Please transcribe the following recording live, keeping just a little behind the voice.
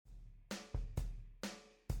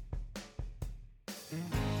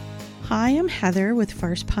Hi, I'm Heather with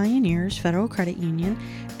First Pioneers Federal Credit Union,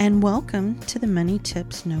 and welcome to the Money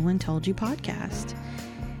Tips No One Told You podcast.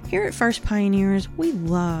 Here at First Pioneers, we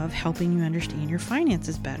love helping you understand your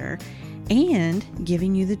finances better and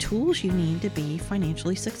giving you the tools you need to be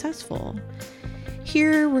financially successful.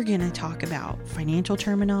 Here, we're going to talk about financial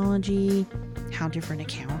terminology, how different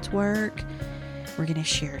accounts work. We're going to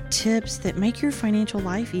share tips that make your financial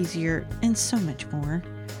life easier, and so much more.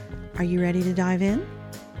 Are you ready to dive in?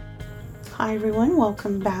 Hi everyone,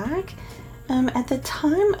 welcome back. At the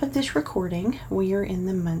time of this recording, we are in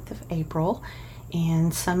the month of April,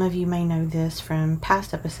 and some of you may know this from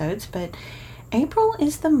past episodes, but April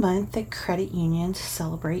is the month that credit unions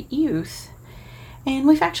celebrate youth. And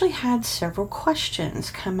we've actually had several questions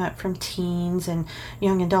come up from teens and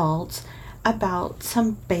young adults about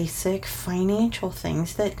some basic financial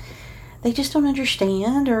things that they just don't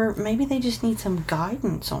understand, or maybe they just need some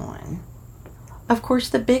guidance on. Of course,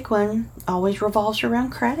 the big one always revolves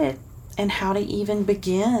around credit and how to even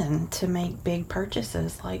begin to make big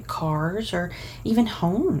purchases like cars or even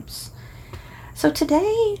homes. So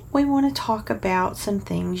today we want to talk about some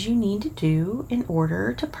things you need to do in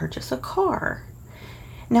order to purchase a car.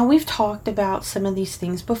 Now, we've talked about some of these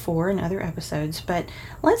things before in other episodes, but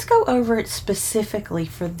let's go over it specifically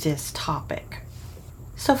for this topic.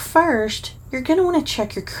 So first, you're going to want to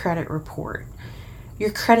check your credit report.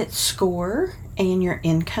 Your credit score and your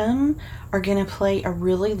income are going to play a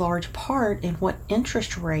really large part in what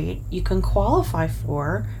interest rate you can qualify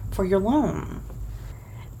for your loan.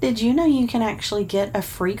 Did you know you can actually get a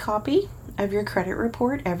free copy of your credit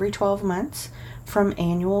report every 12 months from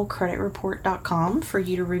annualcreditreport.com for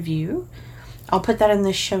you to review? I'll put that in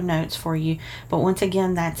the show notes for you, but once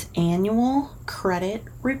again, that's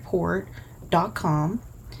annualcreditreport.com.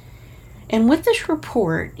 And with this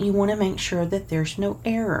report, you want to make sure that there's no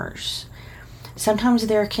errors. Sometimes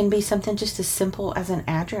there can be something just as simple as an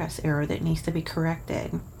address error that needs to be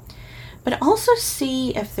corrected. But also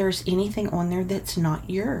see if there's anything on there that's not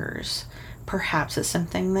yours. Perhaps it's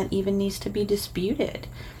something that even needs to be disputed.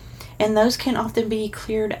 And those can often be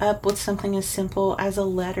cleared up with something as simple as a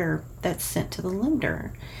letter that's sent to the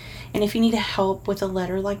lender. And if you need help with a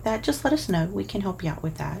letter like that, just let us know. We can help you out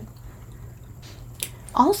with that.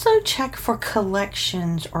 Also check for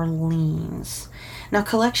collections or liens. Now,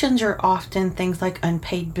 collections are often things like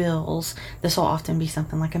unpaid bills. This will often be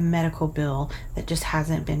something like a medical bill that just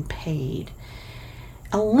hasn't been paid.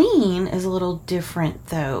 A lien is a little different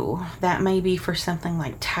though. That may be for something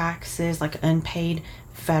like taxes, like unpaid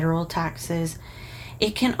federal taxes.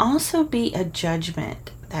 It can also be a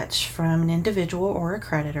judgment that's from an individual or a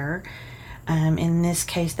creditor. In this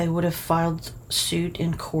case, they would have filed suit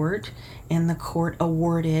in court and the court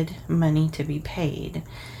awarded money to be paid.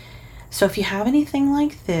 So if you have anything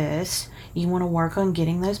like this, you want to work on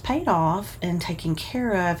getting those paid off and taken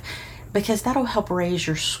care of, because that'll help raise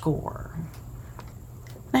your score.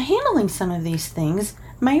 Now, handling some of these things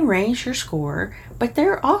may raise your score, but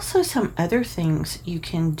there are also some other things you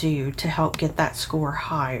can do to help get that score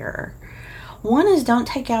higher. One is don't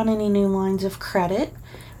take out any new lines of credit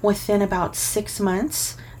within about 6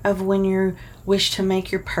 months of when you wish to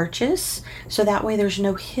make your purchase, so that way there's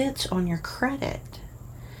no hits on your credit.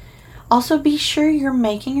 Also, be sure you're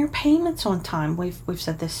making your payments on time. We've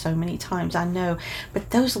said this so many times, I know, but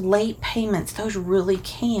those late payments, those really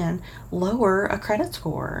can lower a credit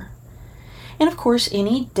score. And of course,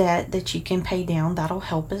 any debt that you can pay down, that'll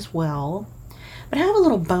help as well. But I have a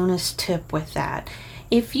little bonus tip with that.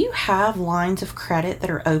 If you have lines of credit that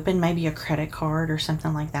are open, maybe a credit card or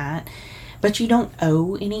something like that, but you don't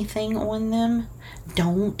owe anything on them,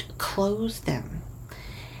 don't close them.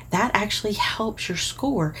 That actually helps your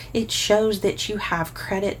score. It shows that you have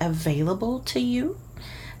credit available to you.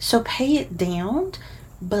 So pay it down,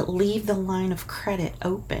 but leave the line of credit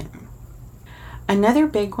open. Another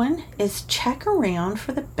big one is check around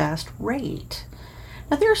for the best rate.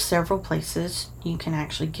 Now, there are several places you can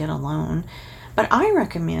actually get a loan, but I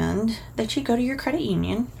recommend that you go to your credit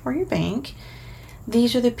union or your bank.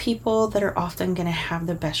 These are the people that are often going to have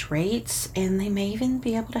the best rates, and they may even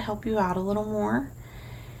be able to help you out a little more.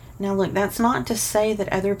 Now, look, that's not to say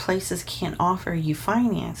that other places can't offer you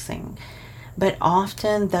financing, but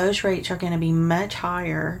often those rates are going to be much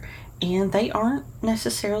higher, and they aren't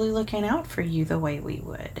necessarily looking out for you the way we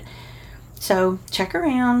would. So check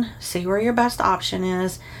around, see where your best option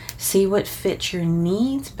is, see what fits your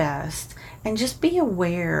needs best, and just be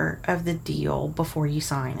aware of the deal before you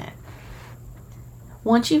sign it.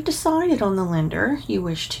 Once you've decided on the lender you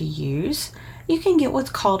wish to use, you can get what's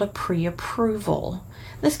called a pre-approval.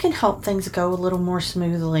 This can help things go a little more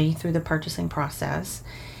smoothly through the purchasing process.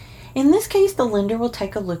 In this case, the lender will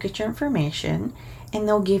take a look at your information and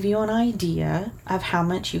they'll give you an idea of how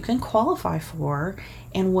much you can qualify for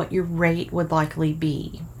and what your rate would likely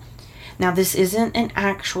be. Now, this isn't an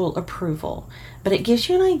actual approval, but it gives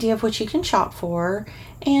you an idea of what you can shop for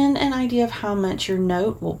and an idea of how much your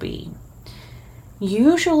note will be.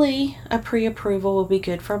 Usually, a pre-approval will be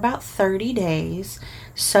good for about 30 days,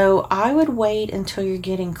 so I would wait until you're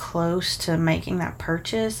getting close to making that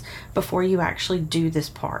purchase before you actually do this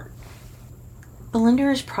part. The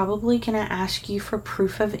lender is probably going to ask you for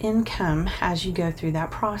proof of income as you go through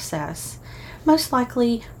that process. Most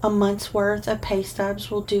likely a month's worth of pay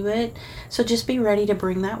stubs will do it, so just be ready to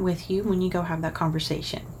bring that with you when you go have that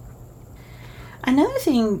conversation. Another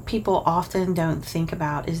thing people often don't think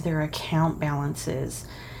about is their account balances.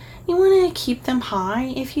 You want to keep them high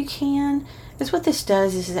if you can, because what this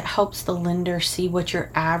does is it helps the lender see what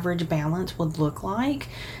your average balance would look like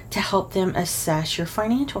to help them assess your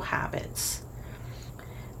financial habits.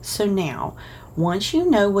 So now, once you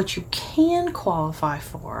know what you can qualify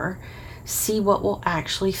for, see what will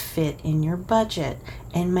actually fit in your budget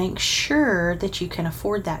and make sure that you can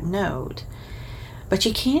afford that note. But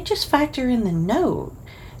you can't just factor in the note.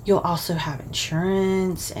 You'll also have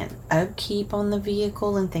insurance and upkeep on the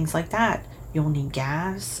vehicle and things like that. You'll need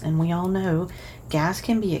gas, and we all know gas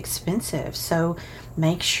can be expensive, so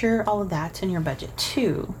make sure all of that's in your budget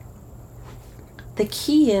too. The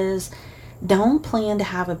key is, don't plan to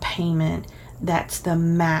have a payment that's the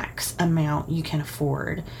max amount you can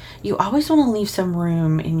afford. You always want to leave some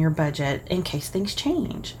room in your budget in case things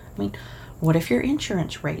change. I mean, what if your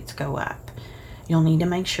insurance rates go up? You'll need to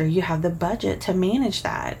make sure you have the budget to manage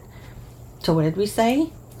that. So what did we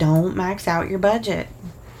say? Don't max out your budget.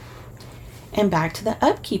 And back to the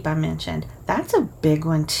upkeep I mentioned. That's a big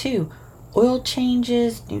one too. Oil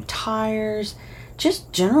changes, new tires,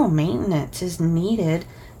 just general maintenance is needed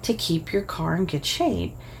to keep your car in good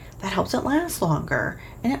shape. That helps it last longer.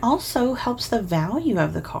 And it also helps the value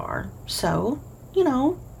of the car. So,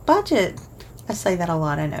 budget. I say that a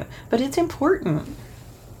lot, I know, but it's important.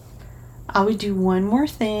 I would do one more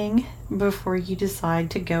thing before you decide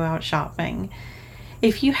to go out shopping.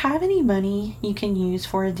 If you have any money you can use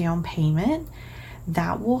for a down payment,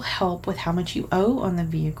 that will help with how much you owe on the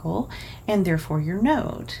vehicle and therefore your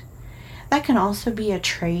note. That can also be a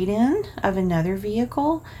trade-in of another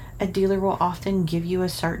vehicle. A dealer will often give you a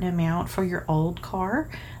certain amount for your old car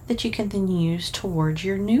that you can then use towards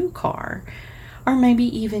your new car, or maybe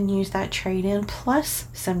even use that trade-in plus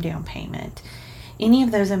some down payment. Any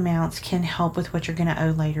of those amounts can help with what you're going to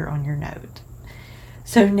owe later on your note.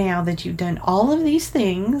 So now that you've done all of these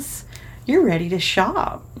things, you're ready to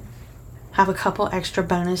shop. I have a couple extra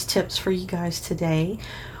bonus tips for you guys today.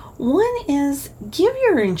 One is give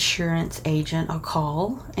your insurance agent a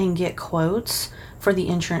call and get quotes for the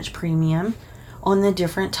insurance premium on the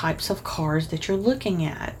different types of cars that you're looking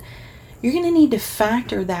at. You're going to need to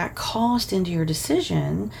factor that cost into your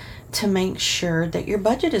decision to make sure that your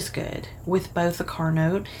budget is good with both the car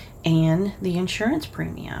note and the insurance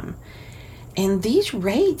premium. And these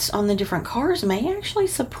rates on the different cars may actually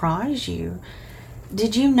surprise you.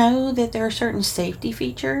 Did you know that there are certain safety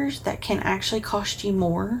features that can actually cost you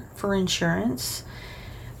more for insurance?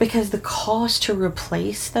 Because the cost to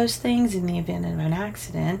replace those things in the event of an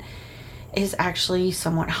accident is actually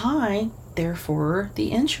somewhat high, therefore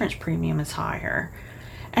the insurance premium is higher.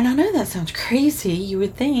 And I know that sounds crazy. You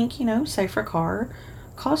would think, safer car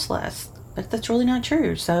costs less, but that's really not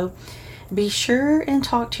true. So be sure and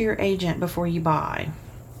talk to your agent before you buy.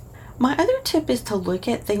 My other tip is to look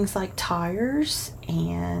at things like tires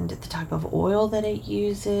and the type of oil that it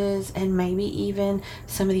uses and maybe even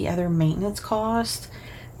some of the other maintenance costs.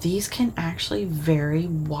 These can actually vary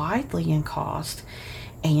widely in cost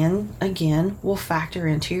and again will factor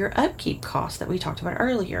into your upkeep costs that we talked about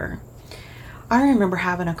earlier. I remember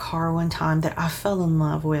having a car one time that I fell in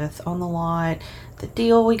love with on the lot. The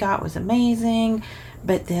deal we got was amazing,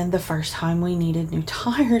 but then the first time we needed new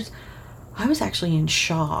tires, I was actually in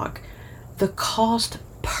shock. The cost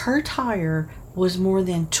per tire was more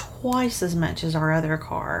than twice as much as our other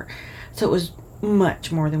car, so it was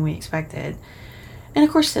much more than we expected. And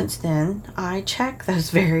of course, since then, I check those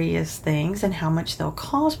various things and how much they'll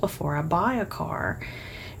cost before I buy a car.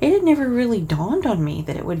 It had never really dawned on me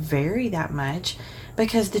that it would vary that much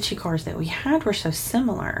because the two cars that we had were so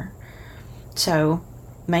similar. So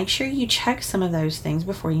make sure you check some of those things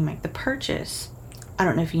before you make the purchase. I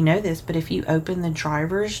don't know if you know this, but if you open the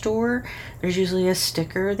driver's door, there's usually a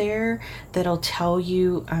sticker there that'll tell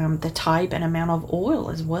you the type and amount of oil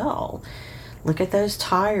as well. Look at those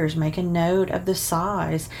tires, make a note of the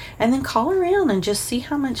size, and then call around and just see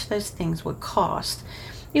how much those things would cost.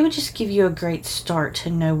 It would just give you a great start to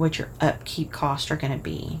know what your upkeep costs are going to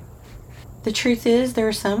be. The truth is, there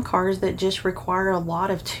are some cars that just require a lot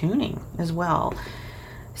of tuning as well.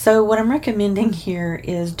 So what I'm recommending here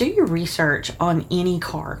is do your research on any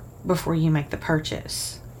car before you make the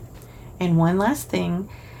purchase. And one last thing,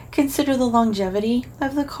 consider the longevity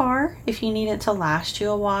of the car if you need it to last you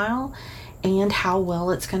a while, and how well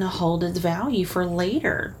it's going to hold its value for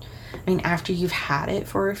later. I mean, after you've had it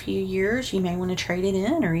for a few years, you may want to trade it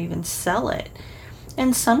in or even sell it.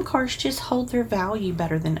 And some cars just hold their value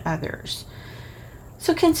better than others.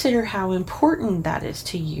 So consider how important that is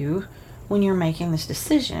to you when you're making this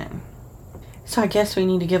decision. So I guess we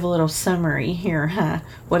need to give a little summary here, huh?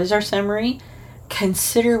 What is our summary?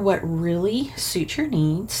 Consider what really suits your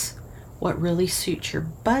needs, what really suits your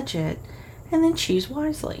budget, and then choose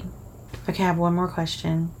wisely. Okay, I have one more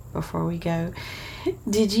question before we go.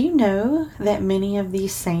 Did you know that many of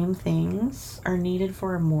these same things are needed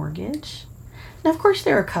for a mortgage? Now, of course,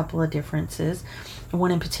 there are a couple of differences.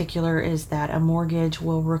 One in particular is that a mortgage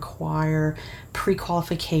will require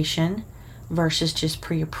pre-qualification versus just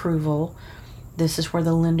pre-approval. This is where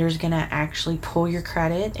the lender is going to actually pull your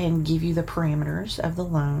credit and give you the parameters of the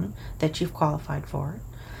loan that you've qualified for.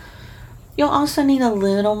 You'll also need a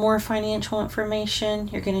little more financial information.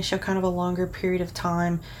 You're going to show kind of a longer period of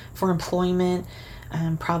time for employment,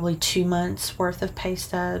 probably 2 months worth of pay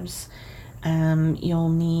stubs. You'll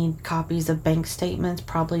need copies of bank statements,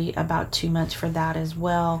 probably about 2 months for that as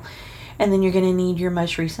well. And then you're going to need your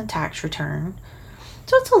most recent tax return.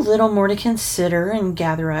 So it's a little more to consider and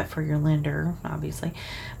gather up for your lender, obviously.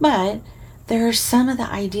 But there are some of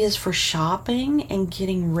the ideas for shopping and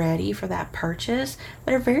getting ready for that purchase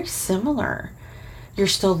that are very similar. You're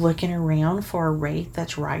still looking around for a rate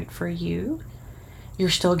that's right for you. You're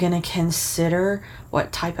still going to consider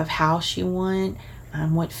what type of house you want,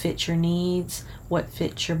 what fits your needs, what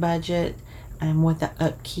fits your budget, and what the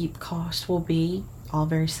upkeep cost will be. All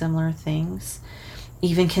very similar things.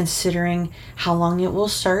 Even considering how long it will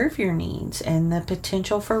serve your needs and the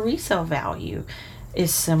potential for resale value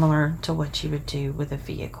is similar to what you would do with a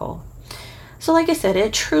vehicle. So like I said,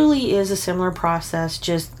 it truly is a similar process,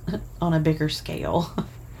 just on a bigger scale.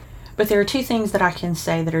 But there are two things that I can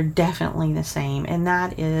say that are definitely the same, and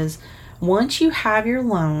that is, once you have your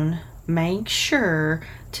loan, make sure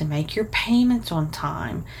to make your payments on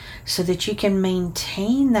time so that you can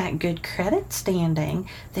maintain that good credit standing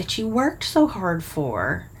that you worked so hard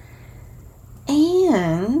for.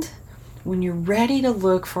 And when you're ready to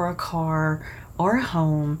look for a car or a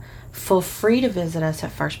home, feel free to visit us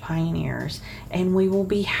at First Pioneers, and we will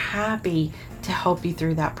be happy to help you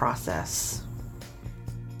through that process.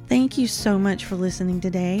 Thank you so much for listening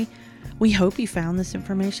today. We hope you found this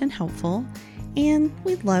information helpful, and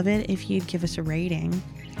we'd love it if you'd give us a rating.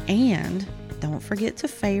 And don't forget to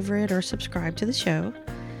favorite or subscribe to the show.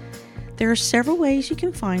 There are several ways you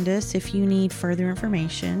can find us if you need further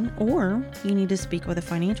information or you need to speak with a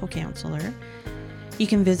financial counselor. You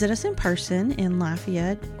can visit us in person in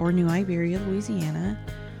Lafayette or New Iberia, Louisiana,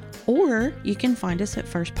 or you can find us at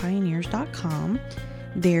firstpioneers.com.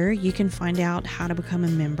 There you can find out how to become a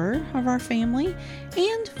member of our family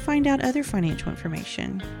and find out other financial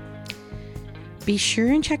information. Be sure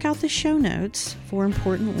and check out the show notes for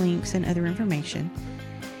important links and other information.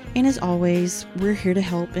 And as always, we're here to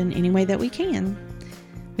help in any way that we can.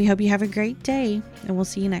 We hope you have a great day, and we'll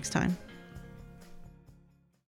see you next time.